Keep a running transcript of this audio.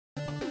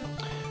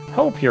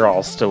Hope you're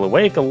all still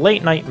awake. A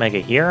late night Mega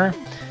here,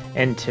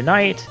 and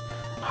tonight,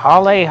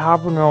 Halle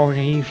Haberno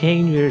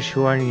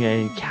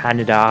in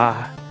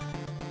Canada.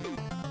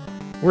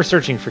 We're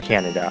searching for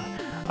Canada.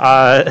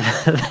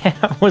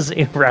 That was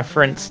a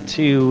reference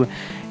to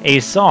a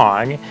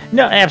song.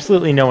 No,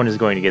 absolutely no one is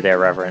going to get that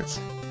reference.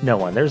 No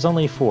one. There's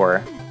only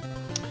 4.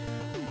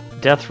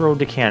 Death Road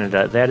to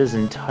Canada. That is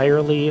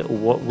entirely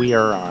what we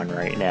are on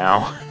right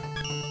now.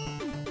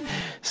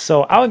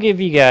 So I'll give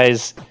you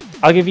guys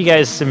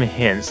some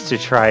hints to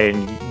try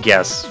and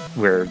guess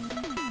where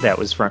that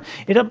was from.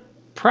 It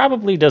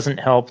probably doesn't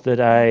help that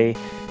I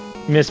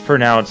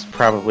mispronounced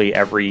probably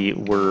every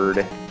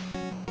word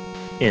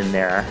in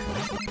there.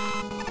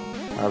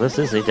 This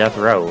is a Death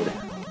Road.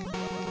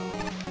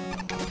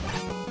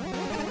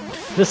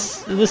 The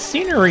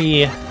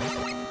scenery,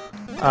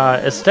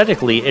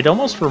 aesthetically, it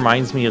almost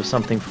reminds me of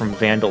something from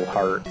Vandal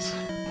Hearts.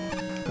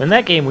 In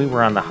that game, we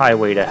were on the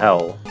highway to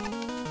hell.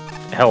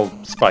 Hell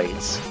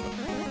Spites.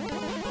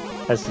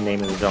 That's the name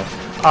of the zone.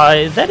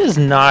 That is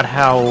not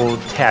how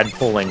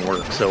tadpoling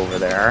works over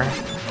there.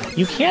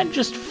 You can't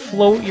just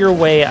float your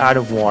way out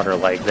of water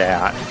like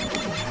that.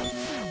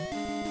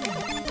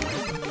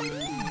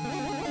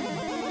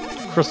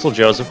 Crystal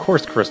Joes. Of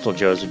course Crystal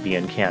Joes would be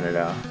in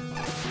Canada.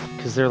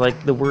 Because they're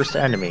like the worst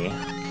enemy.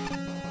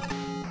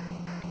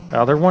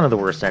 Well, they're one of the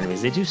worst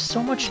enemies. They do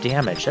so much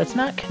damage. That's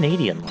not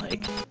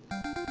Canadian-like.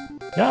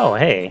 Oh,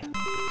 hey.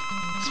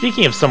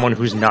 Speaking of someone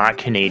who's not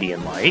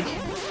Canadian-like...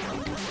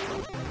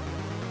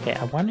 Okay,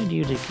 I wanted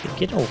you to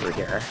get over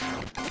here.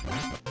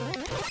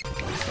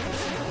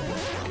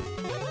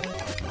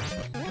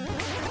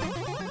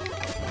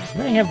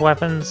 Do I have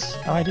weapons?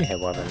 Oh, I do have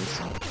weapons.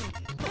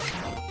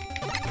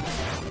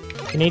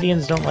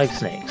 Canadians don't like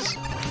snakes.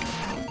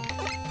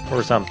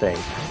 Or something.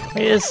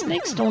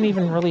 Snakes don't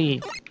even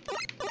really...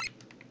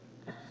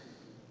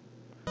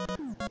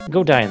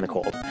 Go die in the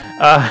cold.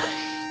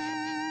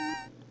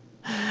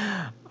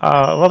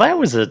 Well, that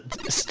was a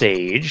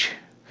stage.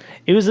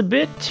 It was a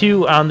bit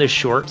too on the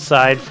short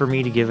side for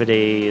me to give it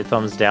a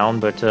thumbs down,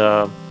 but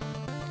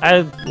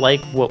I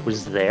like what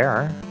was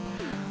there.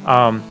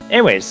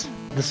 Anyways,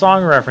 the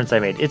song reference I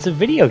made, it's a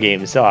video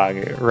game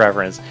song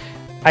reference.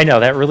 I know,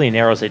 that really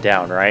narrows it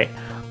down, right?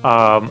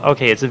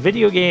 Okay, it's a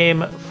video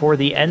game for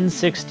the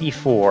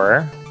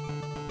N64.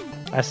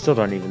 I still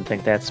don't even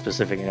think that's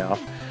specific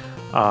enough.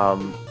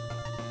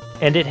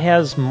 And it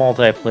has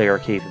multiplayer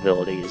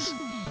capabilities.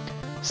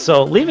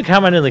 So leave a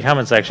comment in the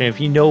comment section if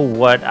you know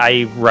what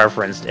I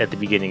referenced at the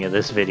beginning of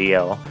this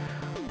video.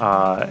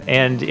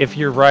 And if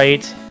you're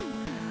right,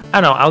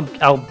 I don't know,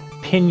 I'll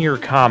pin your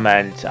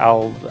comment.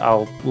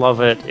 I'll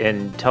love it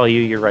and tell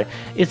you you're right.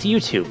 It's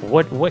YouTube.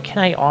 What can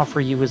I offer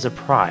you as a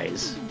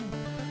prize?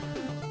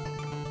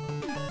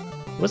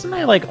 Wasn't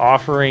I like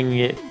offering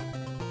it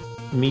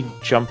me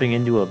jumping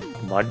into a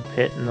mud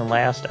pit in the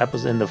last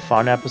episode, in the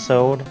fun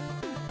episode?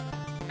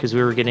 Because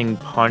we were getting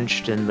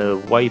punched in the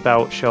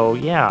Wipeout show?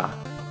 Yeah.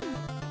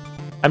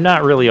 I'm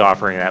not really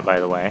offering that, by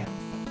the way.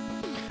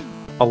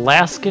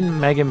 Alaskan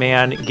Mega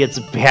Man gets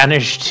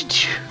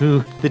banished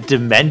to the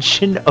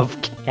dimension of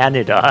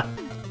Canada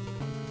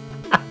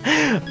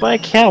by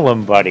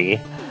Callum Buddy.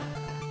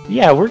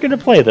 Yeah, we're going to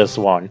play this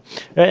one.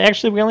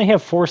 Actually, we only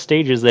have 4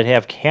 stages that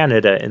have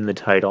Canada in the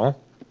title.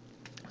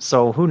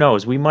 So who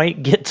knows? We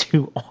might get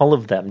to all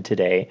of them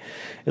today.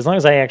 As long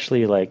as I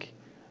actually, like,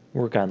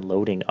 work on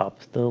loading up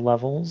the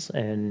levels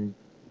and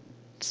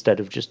instead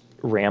of just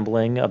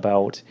rambling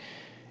about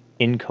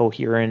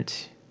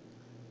incoherent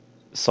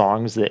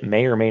songs that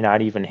may or may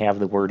not even have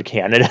the word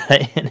Canada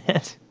in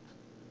it.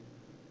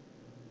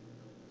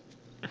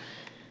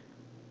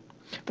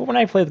 But when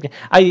I play the game,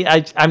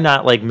 I'm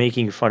not like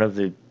making fun of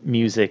the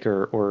music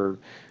or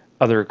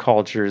other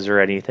cultures or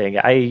anything.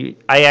 I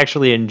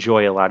actually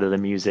enjoy a lot of the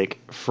music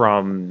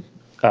from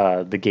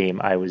the game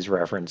I was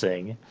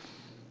referencing.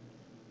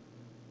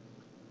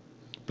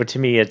 But to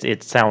me,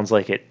 it sounds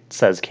like it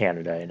says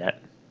Canada in it.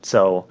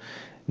 So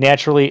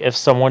naturally, if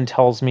someone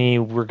tells me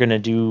we're going to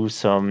do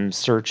some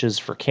searches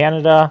for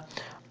Canada,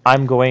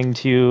 I'm going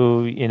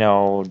to, you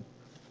know,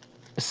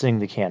 sing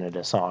the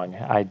Canada song.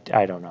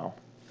 I don't know.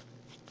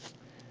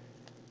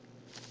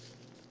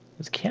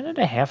 Does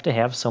Canada have to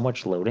have so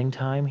much loading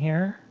time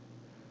here?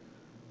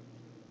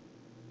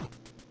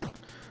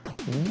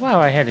 Wow,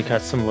 I had to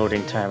cut some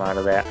loading time out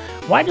of that.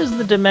 Why does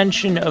the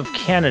dimension of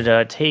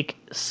Canada take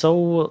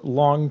so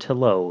long to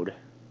load?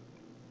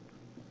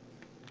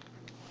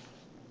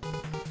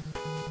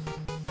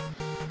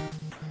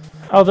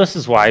 Oh, this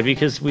is why,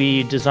 because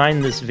we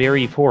designed this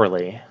very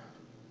poorly.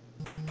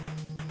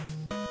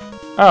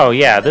 Oh,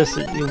 yeah,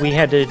 we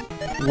had to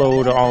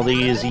load all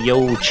these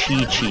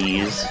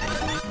Yo-Chi-Chis.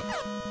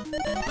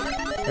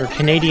 Or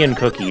Canadian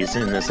cookies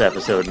in this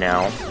episode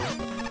now.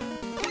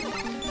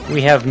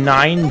 We have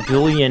 9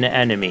 billion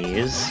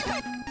enemies.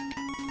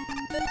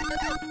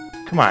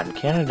 Come on,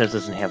 Canada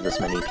doesn't have this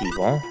many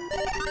people.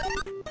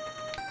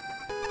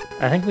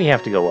 I think we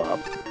have to go up.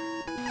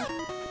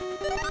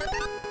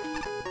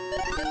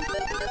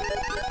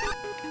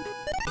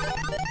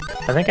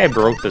 I think I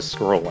broke the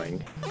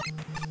scrolling.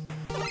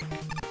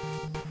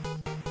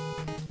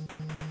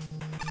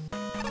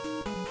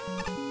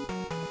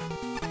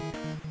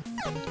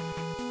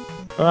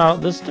 Well,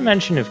 this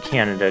dimension of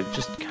Canada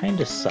just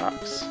kind of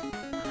sucks.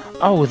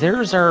 Oh,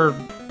 there's our...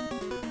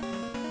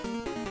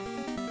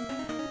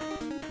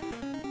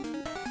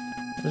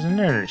 There's an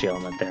energy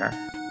element there.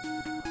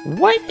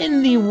 What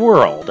in the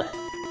world?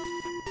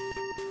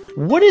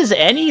 What is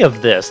any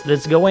of this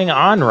that's going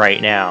on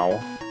right now?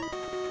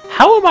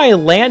 How am I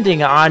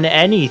landing on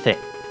anything?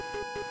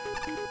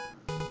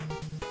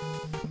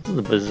 This is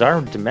the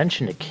bizarre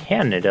dimension of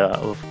Canada,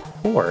 of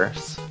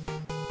course.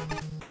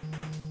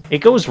 It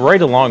goes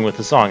right along with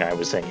the song I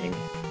was singing.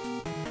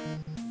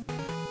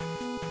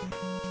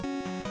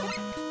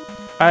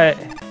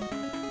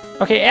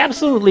 Okay,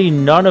 absolutely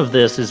none of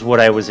this is what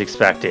I was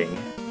expecting.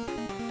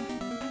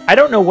 I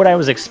don't know what I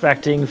was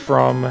expecting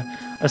from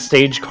a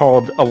stage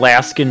called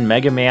Alaskan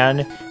Mega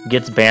Man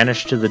Gets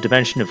Banished to the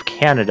Dimension of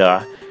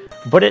Canada,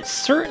 but it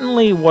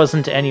certainly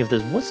wasn't any of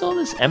this. What's all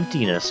this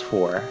emptiness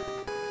for?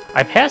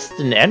 I passed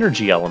an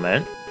energy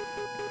element,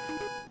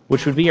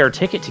 which would be our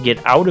ticket to get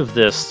out of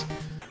this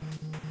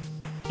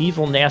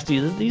evil, nasty...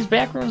 These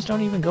backgrounds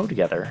don't even go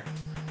together.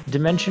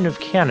 Dimension of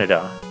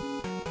Canada.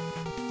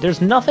 There's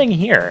nothing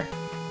here.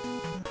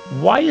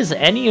 Why is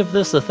any of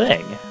this a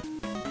thing?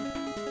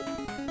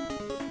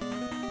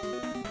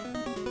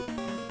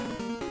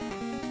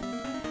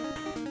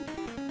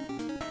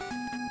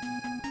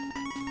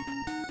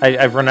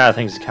 I've run out of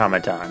things to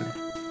comment on.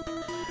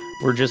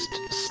 We're just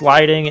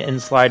sliding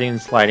and sliding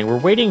and sliding. We're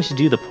waiting to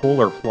do the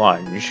polar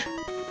plunge.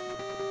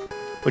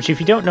 Which, if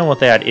you don't know what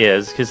that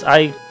is, because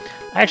I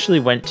actually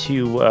went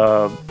to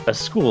a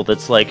school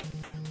that's, like,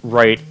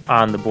 right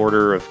on the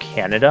border of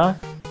Canada.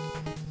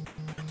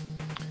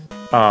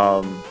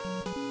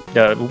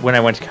 When I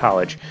went to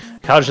college.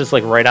 College is,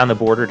 like, right on the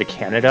border to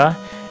Canada.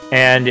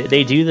 And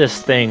they do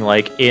this thing,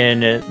 like, in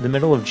the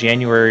middle of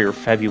January or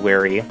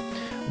February,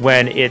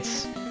 when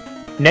it's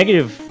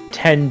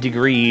 -10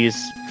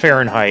 degrees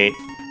Fahrenheit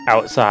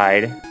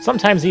outside,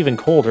 sometimes even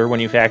colder when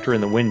you factor in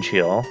the wind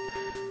chill.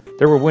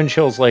 There were wind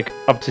chills like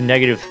up to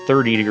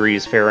 -30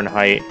 degrees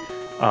Fahrenheit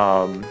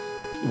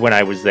when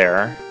I was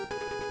there.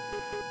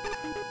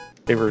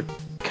 They were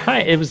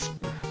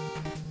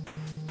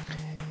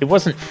it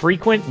wasn't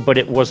frequent, but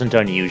it wasn't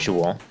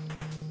unusual.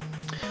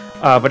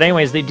 But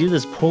anyways, they do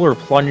this polar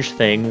plunge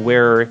thing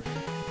where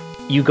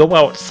you go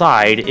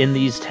outside in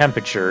these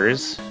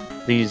temperatures,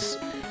 these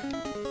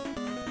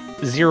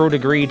 0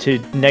 degree to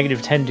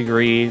 -10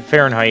 degree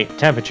Fahrenheit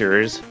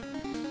temperatures,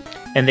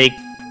 and they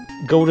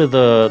go to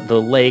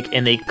the lake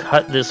and they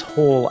cut this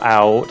hole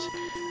out,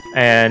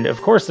 and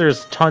of course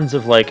there's tons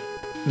of like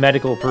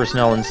medical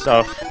personnel and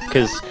stuff,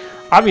 because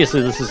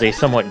obviously this is a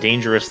somewhat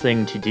dangerous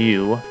thing to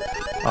do,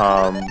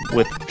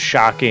 with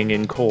shocking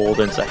and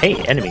cold, and so hey,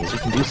 enemies, you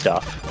can do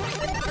stuff.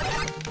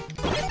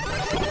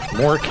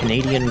 More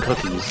Canadian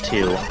cookies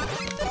too.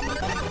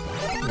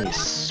 He's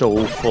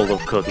so full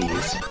of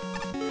cookies.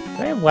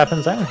 Do I have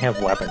weapons? I don't have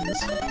weapons.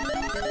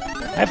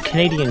 I have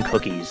Canadian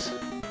cookies.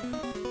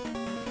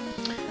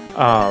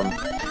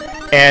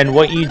 And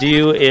what you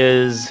do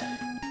is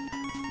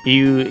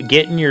you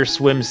get in your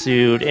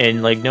swimsuit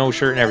and like no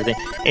shirt and everything,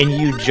 and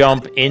you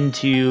jump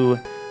into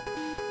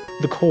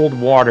the cold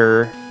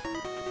water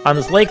on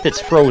this lake that's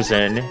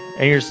frozen,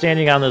 and you're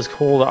standing on this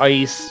cold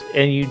ice,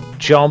 and you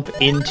jump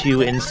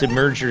into and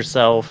submerge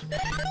yourself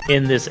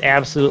in this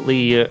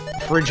absolutely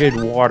frigid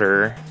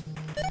water.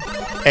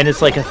 And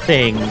it's like a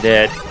thing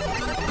that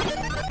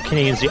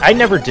Canadians do. I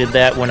never did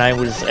that when I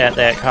was at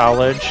that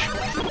college,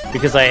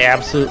 because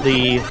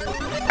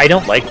I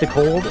don't like the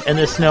cold and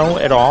the snow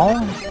at all.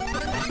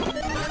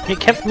 It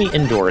kept me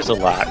indoors a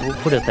lot, we'll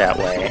put it that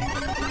way.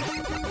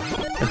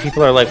 And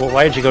people are like, well,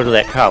 why did you go to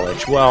that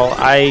college? Well,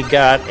 I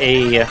got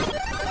a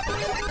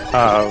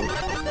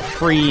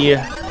free...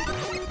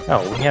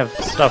 Oh, we have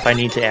stuff I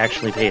need to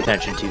actually pay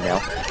attention to now.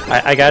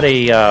 I got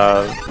a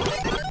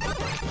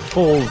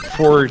full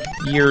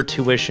 4-year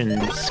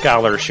tuition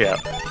scholarship.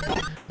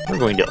 We're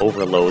going to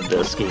overload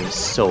this game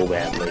so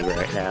badly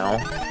right now.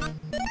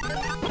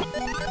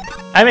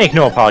 I make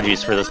no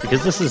apologies for this,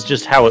 because this is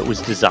just how it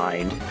was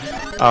designed.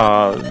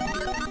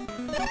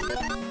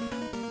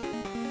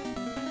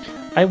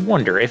 I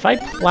wonder, if I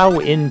plow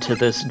into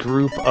this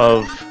group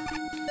of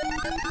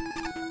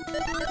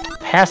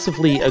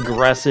passively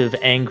aggressive,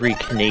 angry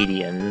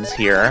Canadians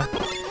here,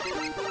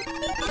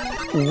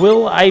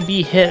 will I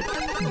be hit?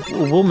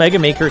 Will Mega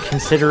Maker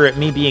consider it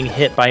me being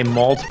hit by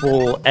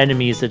multiple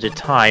enemies at a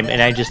time,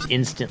 and I just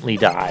instantly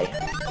die?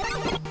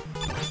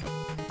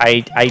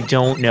 I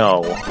don't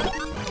know.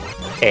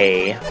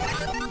 I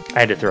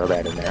had to throw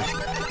that in there.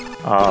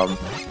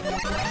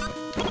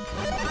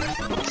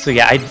 So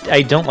yeah,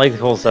 I don't like the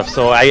cool stuff,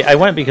 so I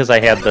went because I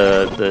had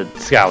the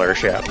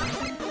scholarship.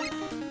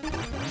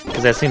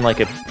 Because that seemed like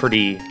a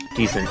pretty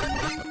decent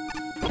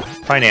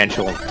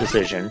financial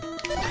decision.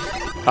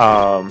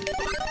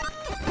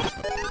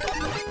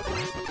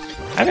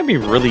 I'm gonna be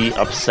really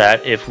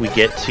upset if we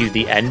get to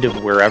the end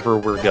of wherever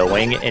we're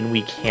going and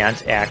we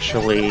can't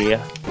actually...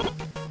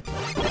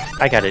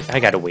 I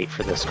gotta wait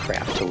for this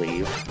crap to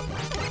leave.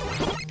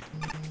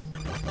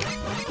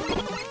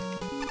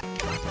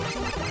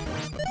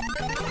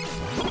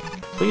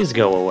 Please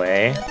go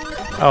away.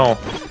 Oh,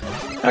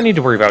 I don't need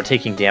to worry about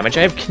taking damage.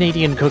 I have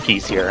Canadian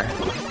cookies here.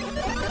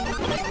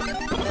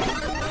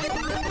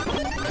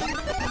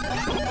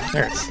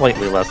 They're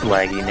slightly less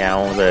laggy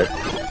now that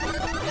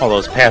all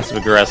those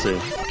passive-aggressive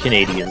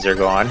Canadians are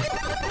gone.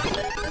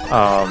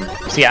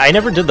 See, I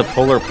never did the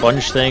polar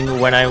plunge thing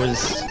when I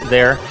was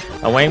there.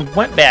 When I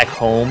went back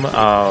home,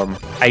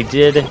 I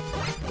did.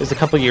 It was a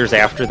couple years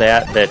after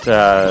that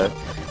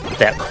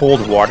that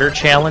cold water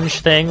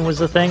challenge thing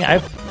was a thing.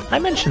 I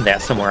mentioned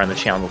that somewhere on the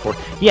channel before.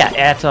 Yeah,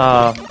 at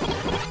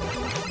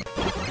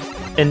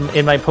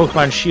in my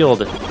Pokemon Shield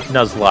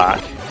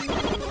Nuzlocke.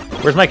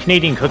 Where's my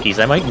Canadian cookies?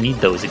 I might need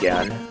those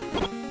again.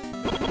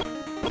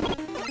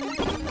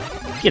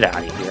 Get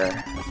out of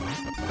here.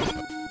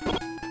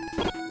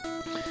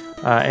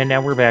 And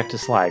now we're back to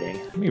sliding.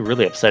 I'd be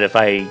really upset if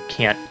I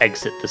can't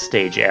exit the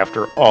stage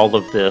after all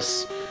of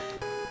this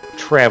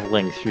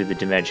traveling through the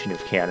dimension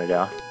of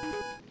Canada.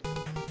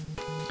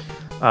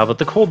 But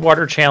the cold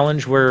water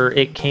challenge, where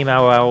it came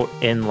out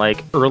in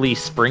like early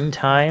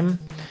springtime,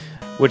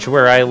 which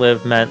where I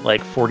live meant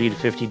like 40 to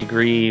 50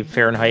 degree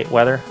Fahrenheit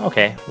weather.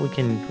 Okay, we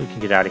can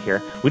get out of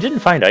here. We didn't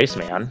find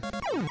Iceman.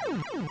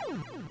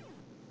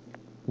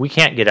 We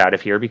can't get out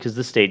of here because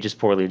the stage is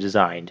poorly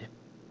designed.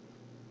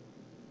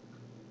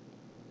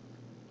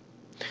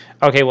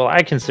 Okay, well,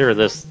 I consider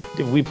this...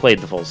 We played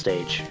the full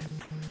stage.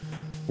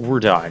 We're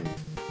done.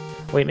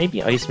 Wait,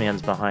 maybe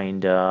Iceman's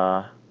behind,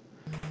 or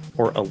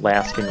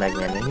Alaskan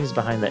Megman. Maybe he's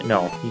behind that.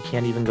 No, you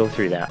can't even go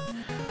through that.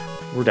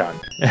 We're done.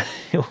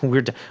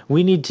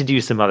 We need to do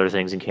some other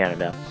things in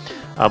Canada.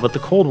 But the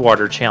cold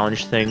water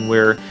challenge thing,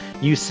 where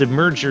you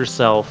submerge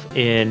yourself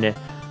in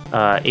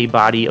a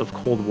body of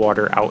cold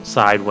water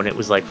outside when it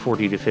was like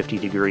 40 to 50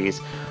 degrees.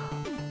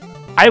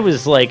 I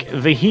was, like,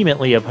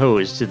 vehemently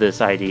opposed to this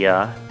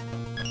idea.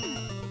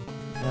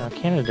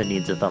 Canada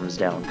needs a thumbs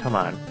down, come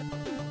on.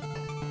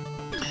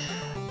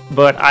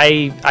 But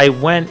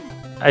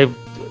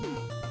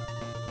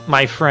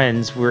my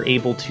friends were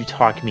able to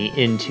talk me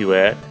into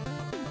it.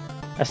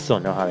 I still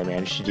don't know how they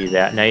managed to do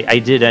that, and I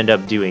did end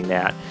up doing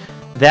that.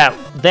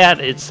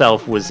 That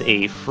itself was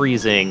a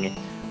freezing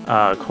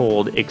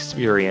cold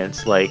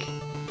experience. Like,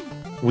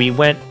 we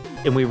went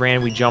and we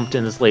ran, we jumped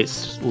in this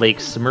lake,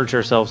 submerged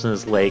ourselves in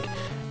this lake,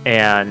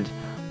 and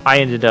I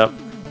ended up...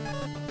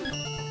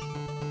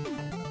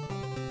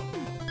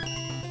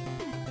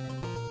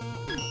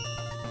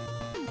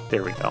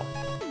 There we go.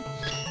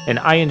 And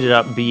I ended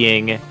up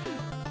being...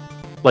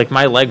 Like,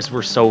 my legs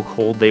were so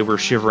cold, they were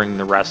shivering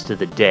the rest of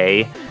the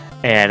day.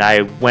 And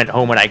I went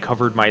home and I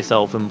covered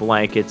myself in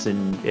blankets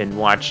and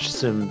watched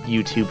some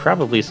YouTube,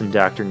 probably some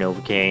Dr.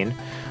 Novocaine.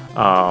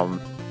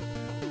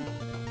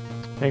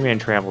 Megman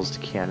Travels to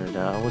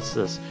Canada. What's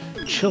this?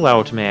 Chill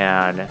Out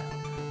Man.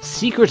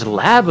 Secret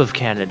Lab of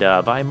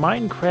Canada by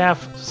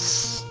Minecraft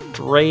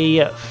Stray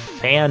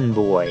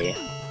Fanboy.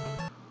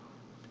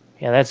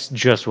 Yeah, that's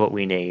just what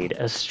we need.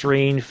 A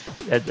stray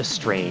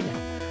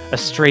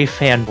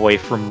fanboy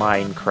from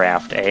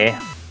Minecraft, eh?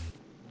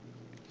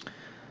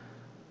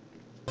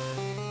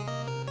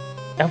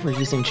 Now we're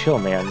using Chill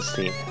Man's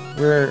theme.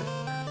 We're...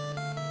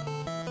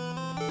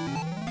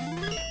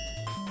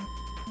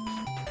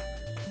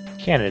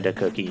 Canada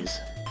cookies.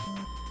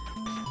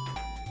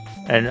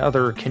 And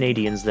other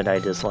Canadians that I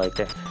dislike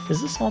there.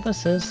 Is this all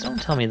this is?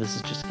 Don't tell me this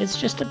is just... It's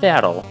just a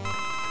battle.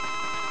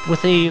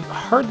 With a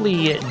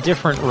hardly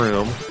different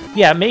room.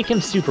 Yeah, make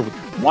him super...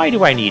 Why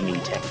do I need an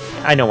E-Tank?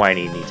 I know why I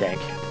need an E-Tank.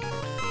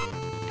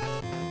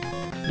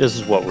 This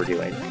is what we're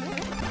doing.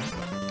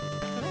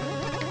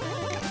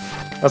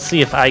 Let's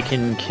see if I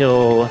can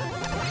kill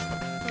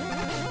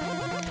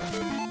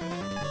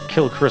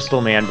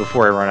Crystal Man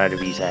before I run out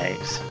of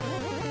E-Tanks.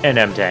 And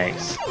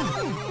M-Tanks.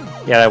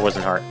 Yeah, that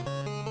wasn't hard.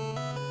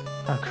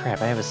 Oh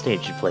crap, I have a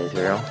stage to play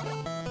through.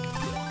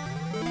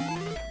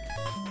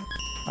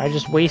 I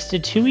just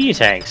wasted 2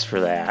 E-Tanks for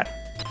that.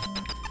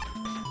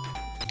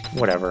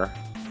 Whatever.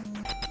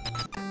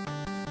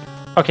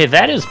 Okay,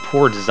 that is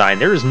poor design.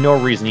 There is no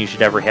reason you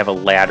should ever have a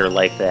ladder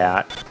like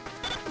that.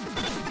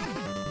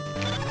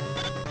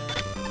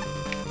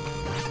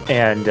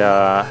 And,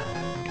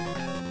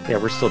 yeah,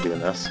 we're still doing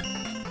this.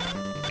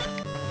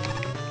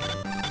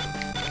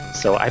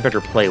 So I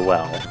better play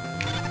well,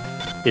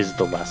 is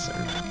the lesson.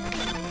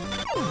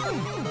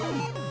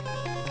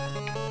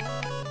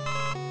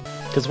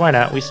 Because why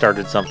not? We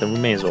started something, we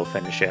may as well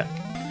finish it.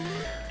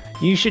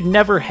 You should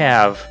never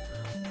have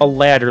a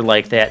ladder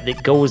like that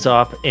that goes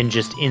up and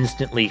just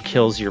instantly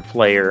kills your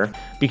player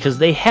because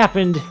they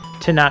happened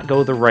to not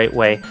go the right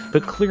way.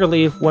 But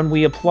clearly, when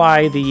we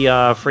apply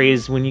the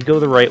phrase, when you go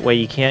the right way,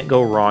 you can't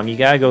go wrong, you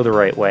gotta go the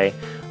right way,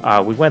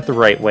 we went the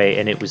right way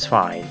and it was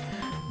fine.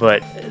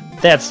 But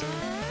that's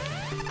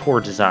poor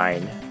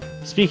design.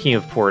 Speaking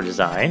of poor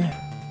design,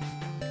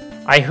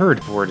 I heard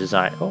poor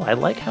design. Oh, I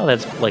like how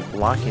that's like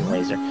blocking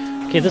laser.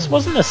 Okay, this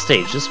wasn't a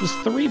stage, this was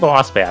 3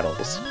 boss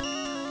battles.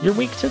 You're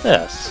weak to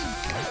this.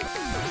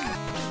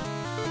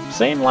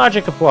 Same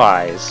logic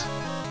applies.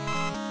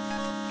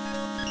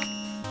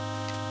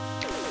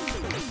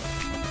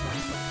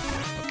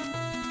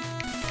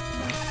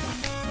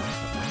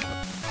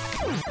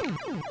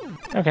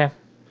 Okay.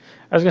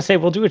 I was gonna say,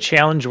 we'll do a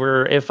challenge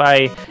where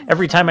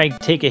every time I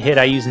take a hit,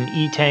 I use an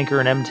E-tank or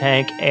an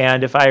M-tank,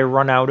 and if I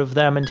run out of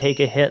them and take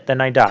a hit, then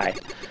I die.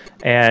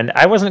 And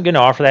I wasn't gonna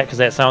offer that because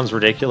that sounds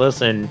ridiculous,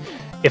 and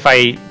if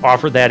I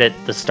offered that at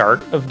the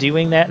start of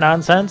doing that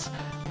nonsense,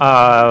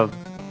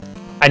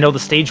 I know the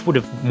stage would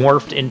have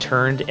morphed and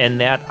turned, and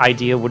that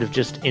idea would have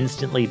just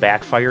instantly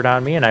backfired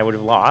on me, and I would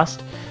have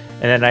lost.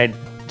 And then I'd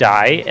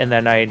die, and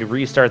then I'd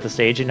restart the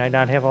stage, and I'd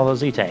not have all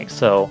those E-tanks.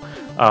 So,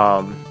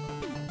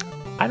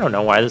 I don't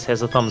know why this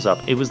has a thumbs up.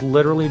 It was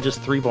literally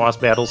just 3 boss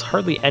battles,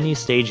 hardly any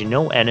stage,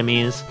 no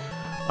enemies.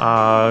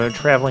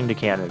 Traveling to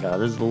Canada.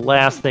 This is the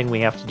last thing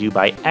we have to do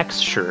by X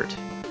shirt.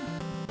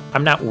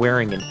 I'm not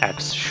wearing an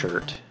X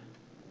shirt.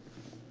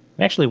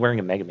 I'm actually wearing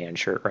a Mega Man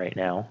shirt right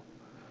now.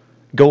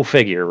 Go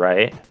figure,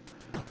 right?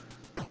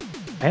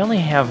 I only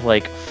have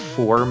like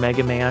 4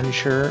 Mega Man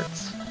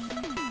shirts.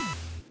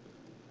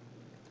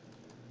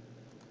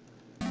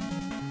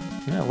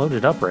 Yeah,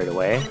 loaded up right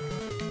away.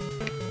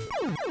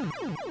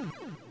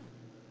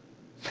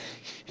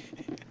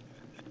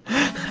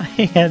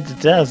 I had to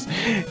test.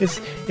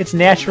 It's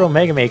natural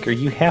Mega Maker.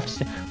 You have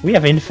to. We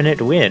have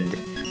infinite wind.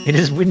 It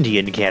is windy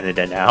in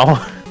Canada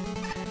now,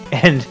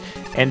 and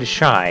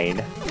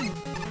shine.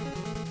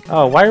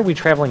 Oh, why are we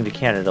traveling to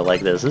Canada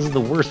like this? This is the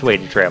worst way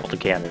to travel to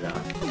Canada.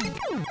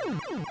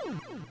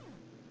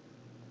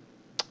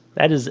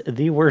 That is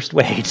the worst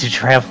way to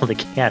travel to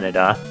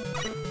Canada.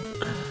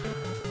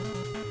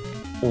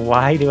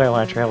 Why do I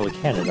want to travel to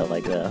Canada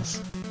like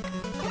this?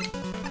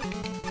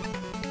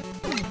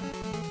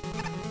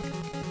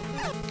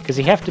 Because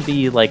you have to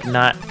be, like,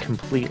 not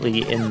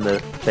completely in the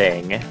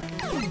thing.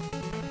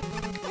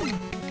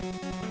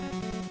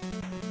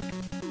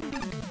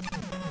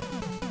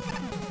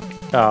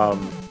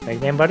 Mega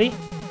Man buddy?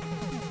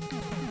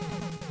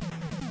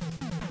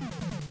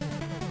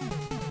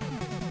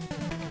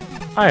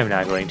 I am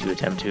not going to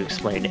attempt to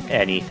explain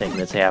anything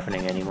that's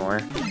happening anymore.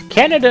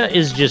 Canada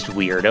is just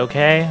weird,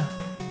 okay?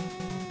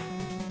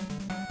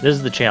 This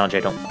is the challenge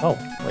I don't... Oh,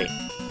 wait.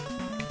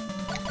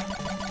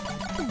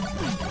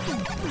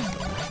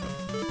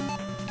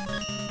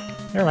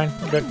 Never mind,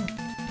 I'm good.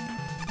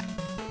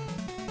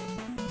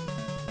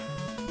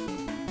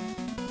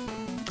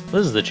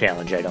 This is the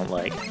challenge I don't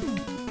like.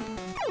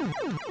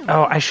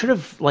 Oh, I should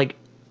have, like,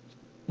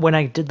 when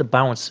I did the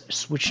bounce,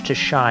 switched to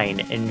shine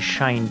and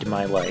shined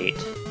my light.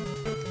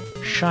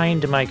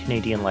 Shined my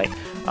Canadian light.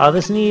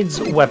 This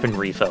needs weapon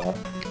refill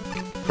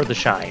for the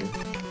shine.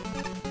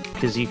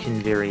 Because you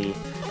can very,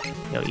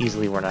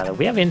 easily run out of...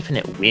 We have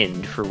infinite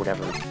wind for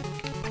whatever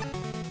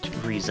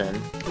reason.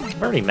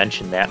 I've already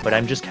mentioned that, but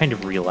I'm just kind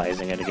of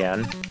realizing it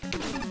again.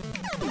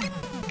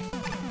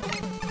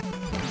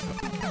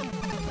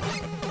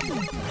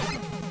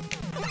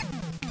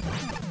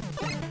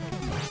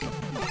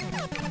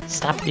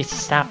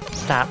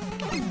 Stop.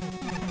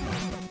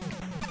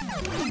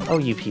 Oh,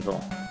 you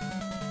people.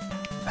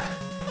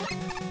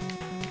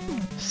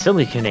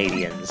 Silly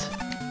Canadians.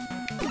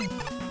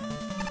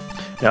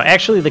 No,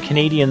 actually the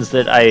Canadians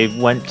that I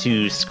went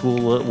to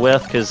school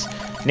with, because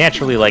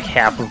naturally like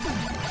half of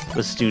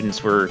the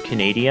students were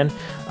Canadian,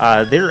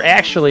 they're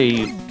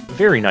actually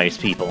very nice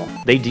people.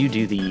 They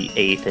do the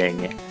A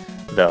thing,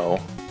 though,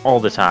 all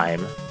the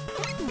time.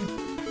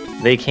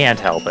 They can't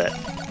help it.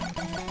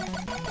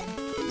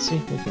 Let's see,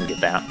 we can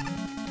get that.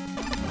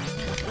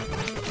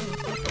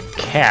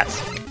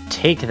 Cats,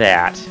 take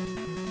that.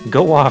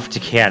 Go off to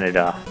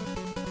Canada.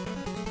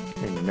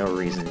 There's no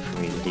reason for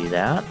me to do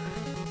that.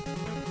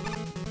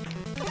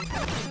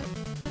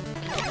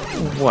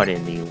 What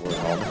in the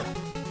world?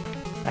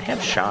 I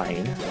have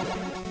shine.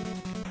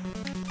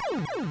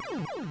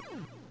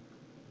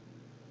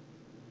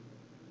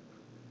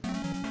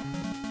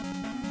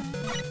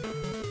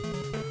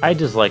 I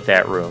dislike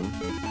that room.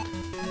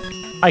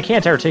 I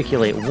can't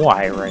articulate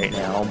why right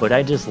now, but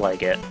I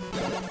dislike it.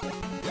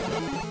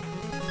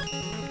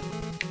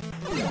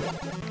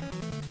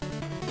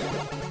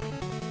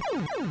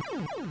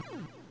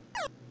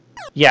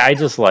 Yeah, I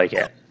dislike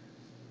it.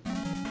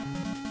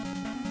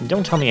 And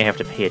don't tell me I have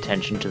to pay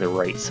attention to the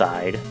right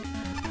side.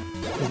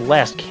 This is the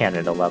last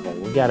Canada level.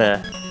 We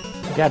gotta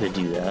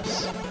do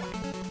this.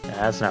 No,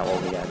 that's not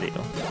what we gotta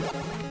do.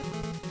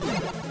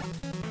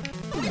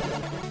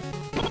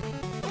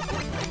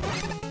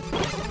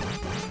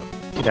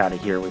 Get out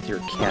of here with your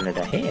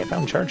Canada. Hey, I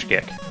found Charge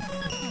Kick.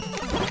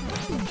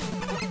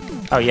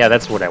 Oh yeah,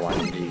 that's what I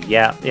wanted to do.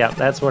 Yeah,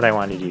 that's what I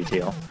wanted to do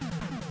too.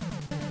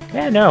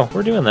 Yeah, no,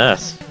 we're doing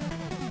this.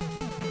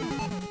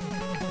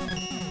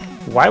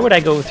 Why would I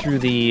go through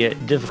the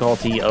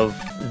difficulty of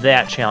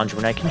that challenge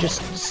when I can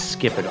just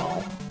skip it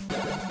all?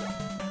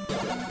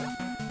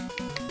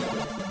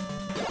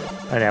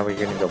 Oh, now we're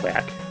gonna go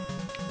back.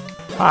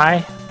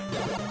 Hi.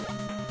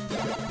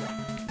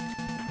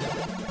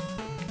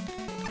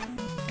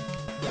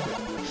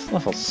 This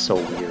level's so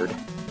weird.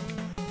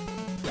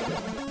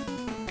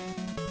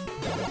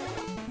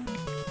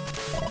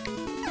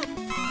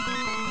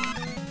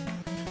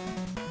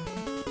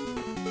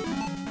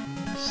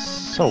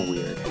 So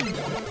weird.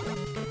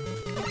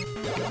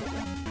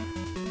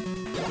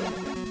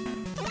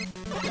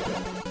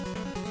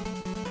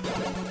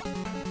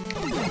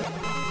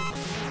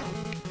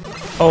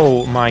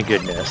 Oh my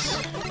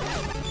goodness.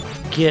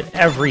 Get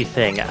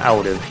everything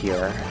out of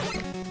here.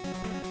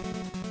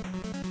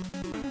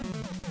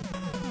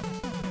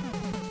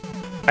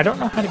 I don't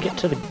know how to get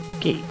to the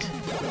gate.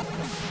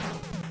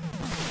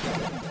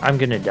 I'm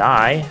gonna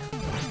die.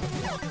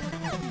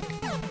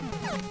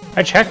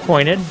 I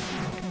checkpointed.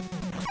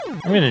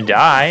 I'm gonna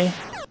die.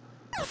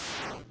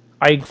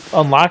 I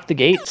unlocked the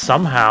gate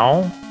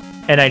somehow,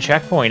 and I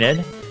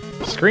checkpointed.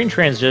 Screen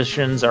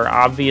transitions are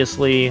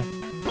obviously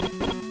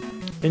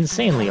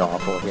insanely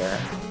awful here.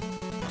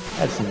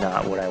 That's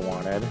not what I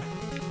wanted.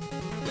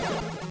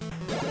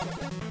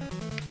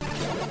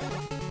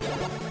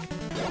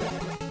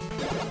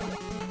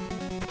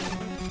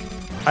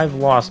 I've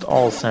lost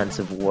all sense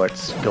of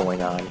what's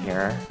going on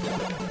here.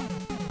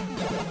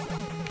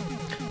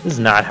 This is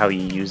not how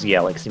you use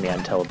Galaxy Man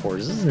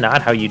teleporters. This is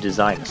not how you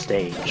design a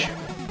stage.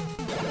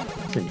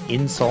 It's an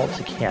insult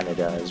to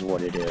Canada is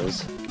what it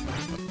is.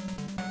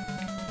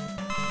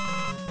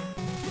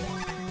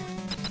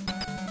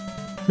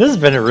 This has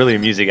been a really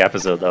amusing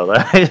episode, though.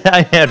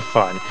 I had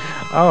fun.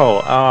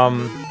 Oh,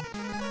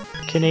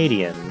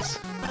 Canadians.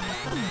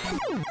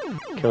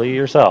 Kill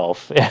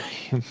yourself.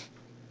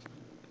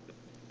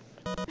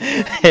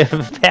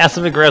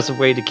 Passive-aggressive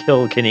way to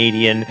kill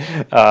Canadian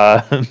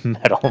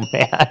Metal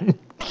Man.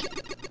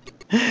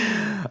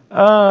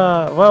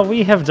 Well,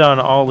 we have done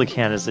all the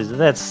canisters.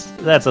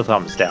 That's a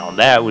thumbs down.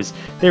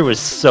 There was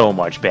so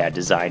much bad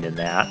design in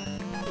that.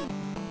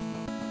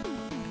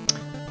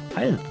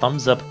 I didn't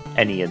thumbs up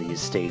any of these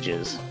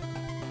stages.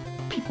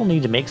 People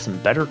need to make some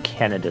better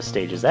Canada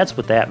stages. That's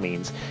what that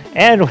means.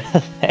 And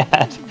with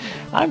that,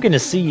 I'm going to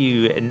see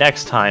you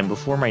next time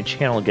before my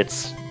channel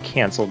gets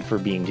canceled for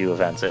being too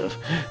offensive.